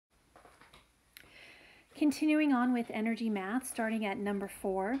Continuing on with energy math, starting at number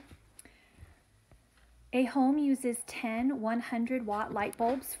 4. A home uses 10 100-watt light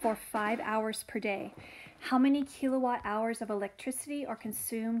bulbs for 5 hours per day. How many kilowatt hours of electricity are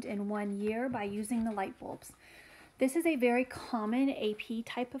consumed in 1 year by using the light bulbs? This is a very common AP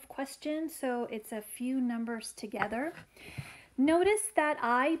type of question, so it's a few numbers together. Notice that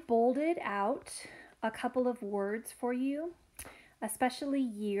I bolded out a couple of words for you, especially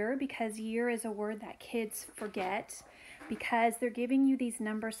year, because year is a word that kids forget because they're giving you these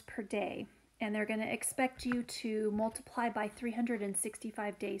numbers per day, and they're going to expect you to multiply by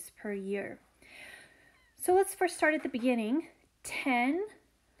 365 days per year. So let's first start at the beginning. 10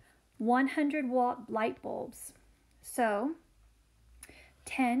 100-watt light bulbs. So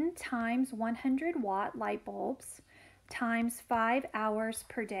 10 times 100-watt light bulbs times 5 hours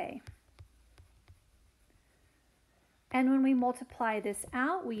per day. And when we multiply this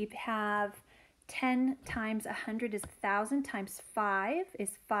out, we have 10 times 100 is 1,000 times 5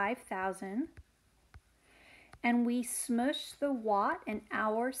 is 5,000. And we smush the watt and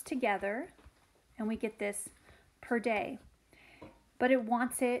hours together, and we get this per day. But it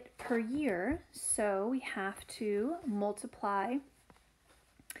wants it per year, so we have to multiply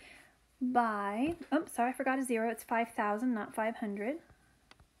by, I forgot a zero, it's 5,000, not 500,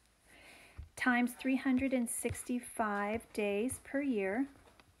 times 365 days per year.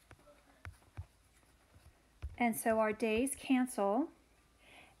 And so our days cancel,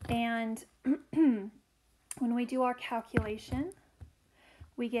 and when we do our calculation,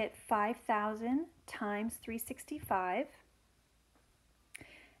 we get 5,000 times 365,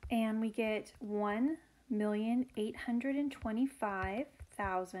 and we get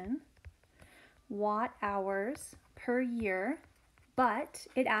 1,825,000 watt hours per year, but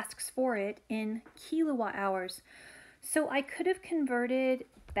it asks for it in kilowatt hours. So I could have converted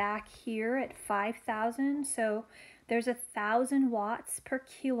back here at 5,000, so there's 1,000 watts per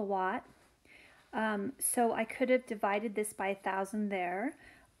kilowatt. So I could have divided this by 1,000 there,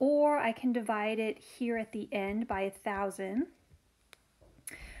 or I can divide it here at the end by 1,000.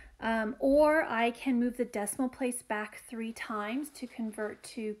 Or I can move the decimal place back 3 times to convert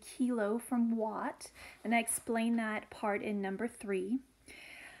to kilo from watt, and I explain that part in number 3.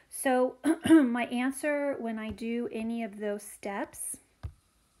 So my answer when I do any of those steps,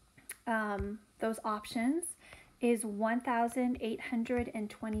 those options, is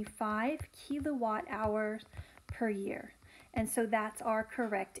 1,825 kilowatt hours per year. And so that's our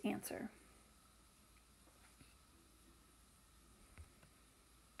correct answer.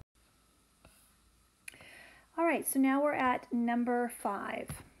 All right, so now we're at number 5.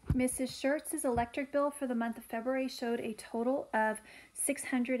 Mrs. Schertz's electric bill for the month of February showed a total of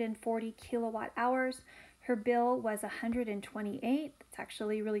 640 kilowatt hours. Her bill was 128. It's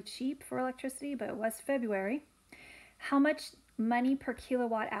actually really cheap for electricity, but it was February. How much money per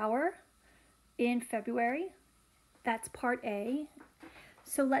kilowatt hour in February? That's part A.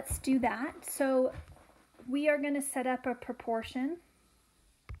 So let's do that. So we are going to set up a proportion.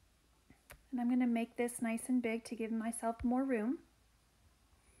 And I'm going to make this nice and big to give myself more room.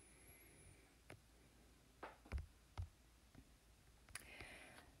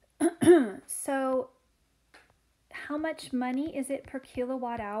 So how much money is it per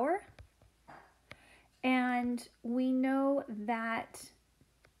kilowatt hour? And we know that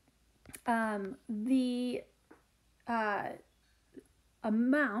the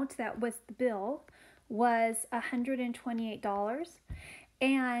amount that was the bill was $128,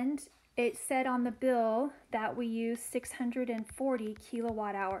 and it said on the bill that we use 640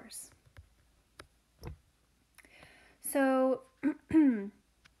 kilowatt hours. So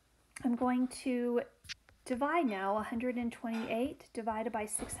I'm going to divide now 128 divided by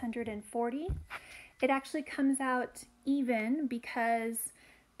 640. It actually comes out even because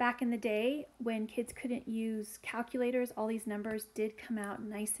back in the day when kids couldn't use calculators, all these numbers did come out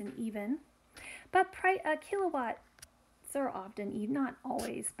nice and even. But kilowatts are often even, not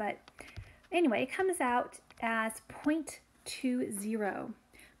always, but anyway, it comes out as 0.20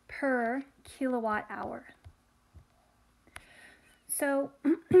 per kilowatt hour. So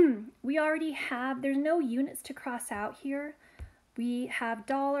we already have, there's no units to cross out here. We have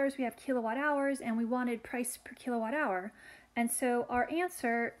dollars, we have kilowatt hours, and we wanted price per kilowatt hour. And so our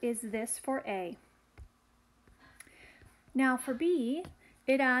answer is this for A. Now for B,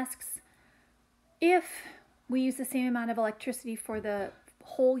 it asks if we use the same amount of electricity for the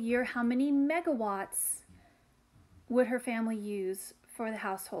whole year, how many megawatts would her family use for the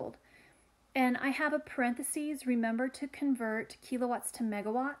household? And I have a parentheses. Remember to convert kilowatts to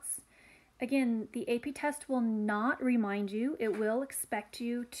megawatts. Again, the AP test will not remind you. It will expect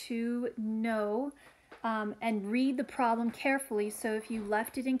you to know and read the problem carefully. So if you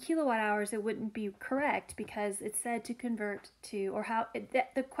left it in kilowatt hours, it wouldn't be correct because it said to convert to, or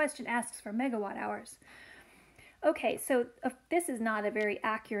the question asks for megawatt hours. Okay, so this is not a very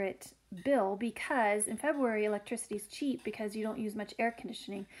accurate bill because in February electricity is cheap because you don't use much air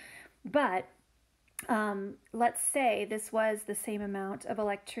conditioning. But let's say this was the same amount of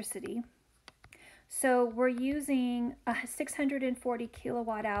electricity. So we're using 640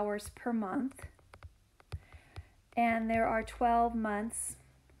 kilowatt hours per month, and there are 12 months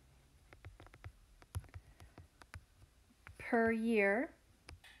per year.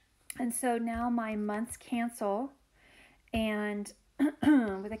 And so now my months cancel, and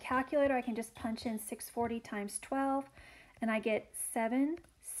with a calculator I can just punch in 640 times 12 and I get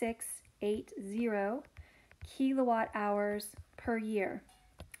 7680 kilowatt hours per year.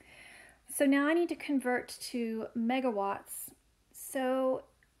 So now I need to convert to megawatts. So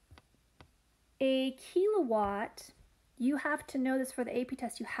a kilowatt, you have to know this for the AP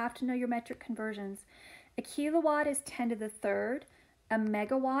test, you have to know your metric conversions. A kilowatt is 10 to the third. A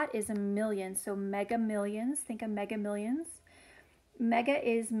megawatt is a million, so mega millions, think of mega millions. Mega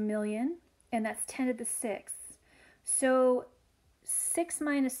is million, and that's 10 to the sixth. So 6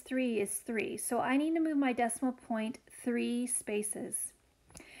 minus 3 is 3. So I need to move my decimal point 3 spaces.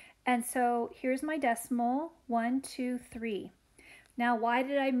 And so here's my decimal, 1, 2, 3. Now, why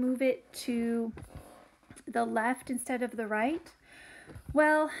did I move it to the left instead of the right?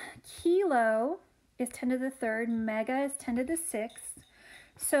 Well, kilo is 10 to the third, mega is 10 to the sixth.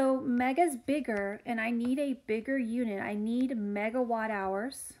 So mega is bigger, and I need a bigger unit. I need megawatt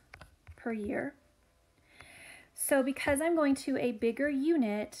hours per year. So because I'm going to a bigger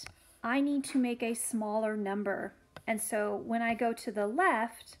unit, I need to make a smaller number. And so when I go to the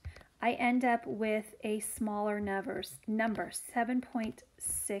left, I end up with a smaller number,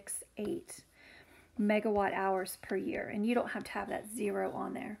 7.68 megawatt hours per year. And you don't have to have that 0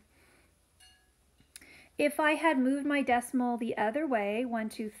 on there. If I had moved my decimal the other way, 1,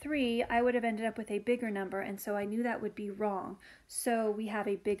 2, 3, I would have ended up with a bigger number, and so I knew that would be wrong. So we have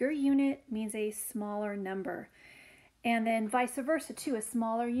a bigger unit means a smaller number. And then vice versa too, a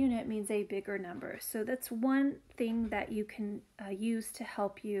smaller unit means a bigger number. So that's one thing that you can use to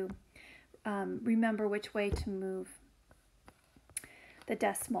help you remember which way to move the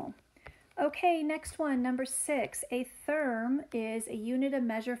decimal. Okay, next one, number 6. A therm is a unit of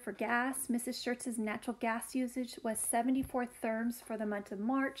measure for gas. Mrs. Schertz's natural gas usage was 74 therms for the month of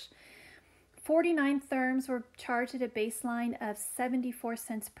March. 49 therms were charged at a baseline of 74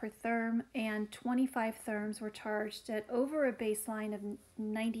 cents per therm, and 25 therms were charged at over a baseline of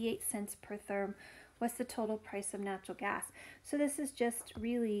 98 cents per therm. What's the total price of natural gas? So this is just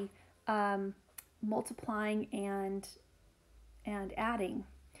really multiplying and adding.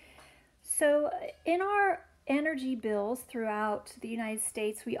 So in our energy bills throughout the United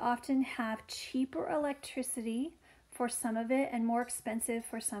States, we often have cheaper electricity for some of it and more expensive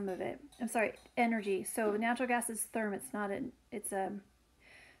for some of it. I'm sorry, energy. So natural gas is therm. It's not it's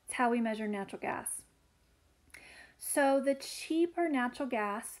how we measure natural gas. So the cheaper natural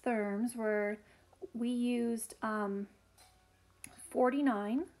gas therms we used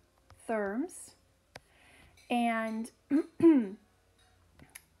 49 therms, and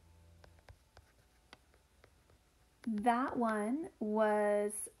that one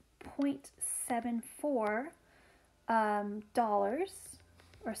was $0.74 dollars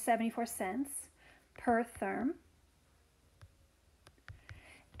or 74 cents per therm.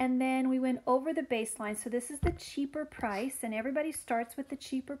 And then we went over the baseline. So this is the cheaper price, and everybody starts with the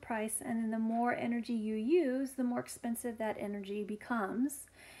cheaper price, and then the more energy you use, the more expensive that energy becomes.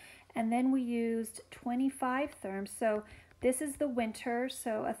 And then we used 25 therms. So this is the winter,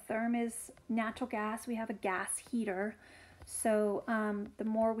 so a therm is natural gas. We have a gas heater. So the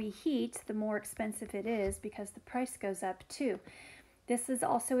more we heat, the more expensive it is because the price goes up too. This is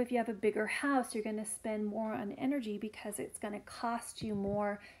also if you have a bigger house, you're going to spend more on energy because it's going to cost you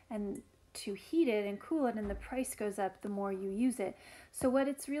more and to heat it and cool it, and the price goes up the more you use it. So what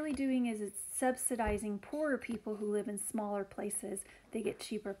it's really doing is it's subsidizing poorer people who live in smaller places. They get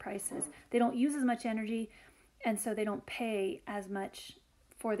cheaper prices. They don't use as much energy, and so they don't pay as much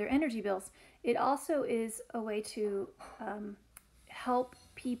for their energy bills. It also is a way to help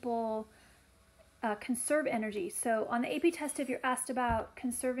people conserve energy. So on the AP test, if you're asked about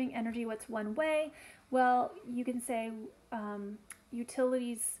conserving energy, what's one way? Well, you can say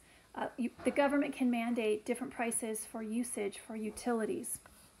utilities, the government can mandate different prices for usage for utilities.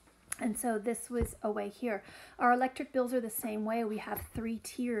 And so this was a way here. Our electric bills are the same way. We have 3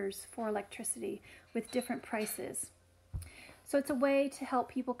 tiers for electricity with different prices. So it's a way to help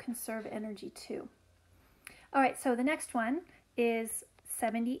people conserve energy too. All right, so the next one is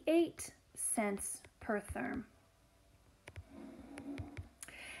 78 cents per therm.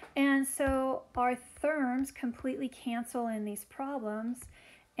 And so our therms completely cancel in these problems.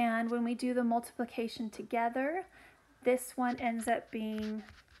 And when we do the multiplication together, this one ends up being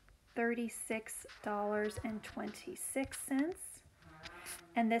 $36.26.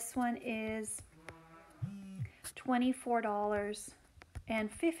 And this one is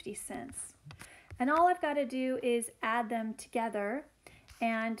 $24.50. And all I've got to do is add them together,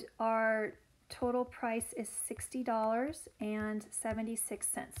 and our total price is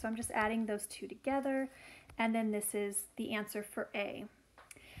 $60.76. So I'm just adding those two together, and then this is the answer for A.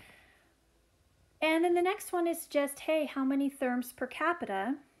 And then the next one is just, hey, how many therms per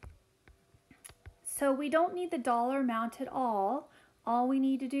capita? So we don't need the dollar amount at all. All we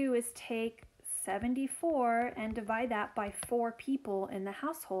need to do is take 74 and divide that by 4 people in the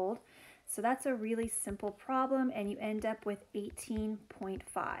household. So that's a really simple problem, and you end up with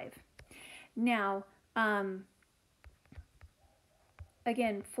 18.5. Now,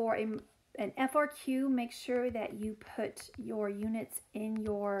 again, for an FRQ, make sure that you put your units in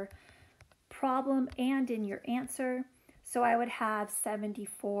your problem and in your answer. So I would have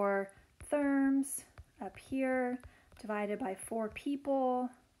 74 therms up here divided by 4 people,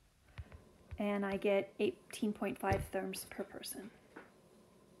 and I get 18.5 therms per person.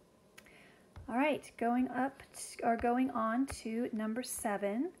 All right, going on to number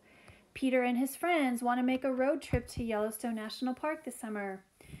 7. Peter and his friends want to make a road trip to Yellowstone National Park this summer.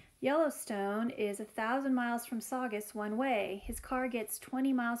 Yellowstone is 1,000 miles from Saugus one way. His car gets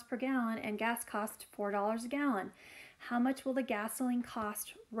 20 miles per gallon and gas costs $4 a gallon. How much will the gasoline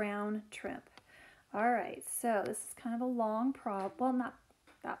cost round trip? All right, so this is kind of a long problem. Well, not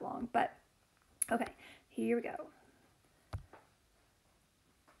that long, but okay, here we go.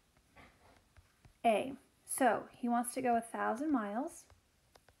 A, so he wants to go 1,000 miles,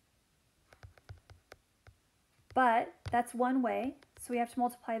 but that's one way, so we have to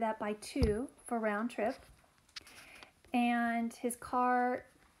multiply that by 2 for round trip. And his car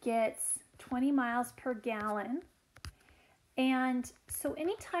gets 20 miles per gallon. And so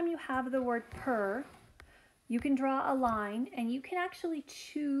anytime you have the word per, you can draw a line, and you can actually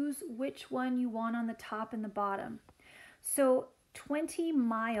choose which one you want on the top and the bottom. So 20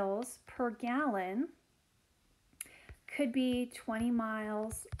 miles per gallon could be 20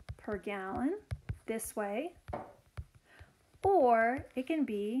 miles per gallon this way, or it can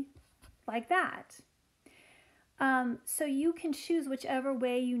be like that. So you can choose whichever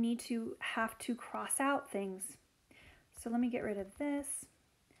way you need to have to cross out things. So let me get rid of this,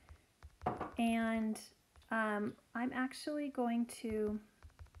 and I'm actually going to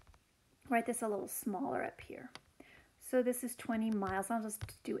write this a little smaller up here. So this is 20 miles. I'll just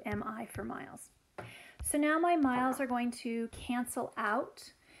do MI for miles. So now my miles are going to cancel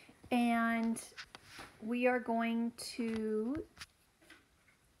out, and we are going to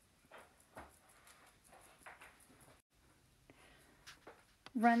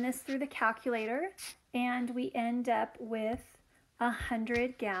run this through the calculator, and we end up with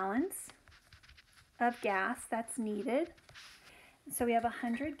 100 gallons of gas that's needed. So we have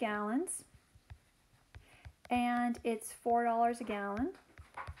 100 gallons, and it's $4 a gallon.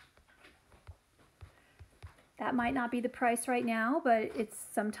 That might not be the price right now, but it's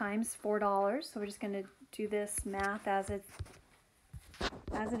sometimes $4. So we're just going to do this math as it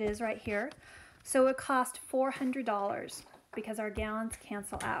is right here. So it cost $400 because our gallons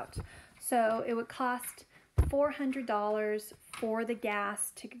cancel out. So it would cost $400 for the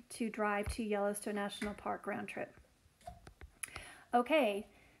gas to drive to Yellowstone National Park round trip. Okay,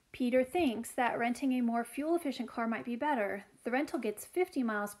 Peter thinks that renting a more fuel-efficient car might be better. The rental gets 50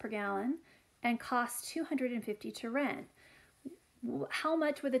 miles per gallon and costs $250 to rent. How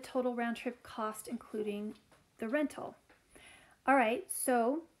much would the total round trip cost including the rental? All right,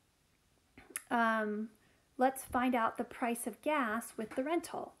 so let's find out the price of gas with the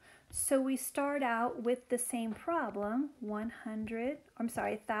rental. So we start out with the same problem,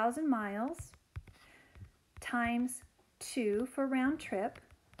 1,000 miles times 2 for round trip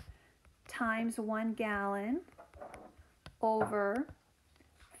times 1 gallon over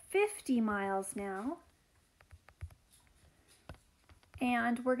 50 miles now.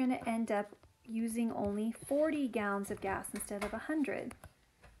 And we're going to end up using only 40 gallons of gas instead of 100.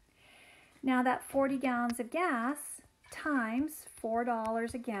 Now that 40 gallons of gas times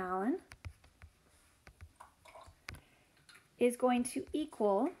 $4 a gallon is going to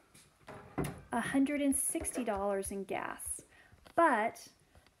equal $160 in gas. But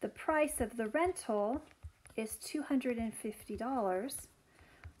the price of the rental is $250.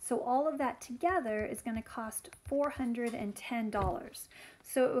 So So all of that together is going to cost $410.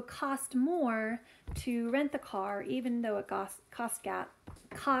 So it would cost more to rent the car, even though it costs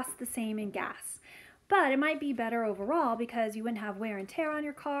the same in gas. But it might be better overall because you wouldn't have wear and tear on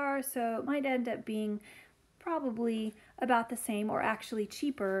your car, so it might end up being probably about the same or actually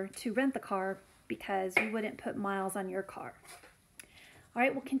cheaper to rent the car because you wouldn't put miles on your car. All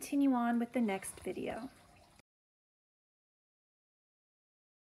right, we'll continue on with the next video.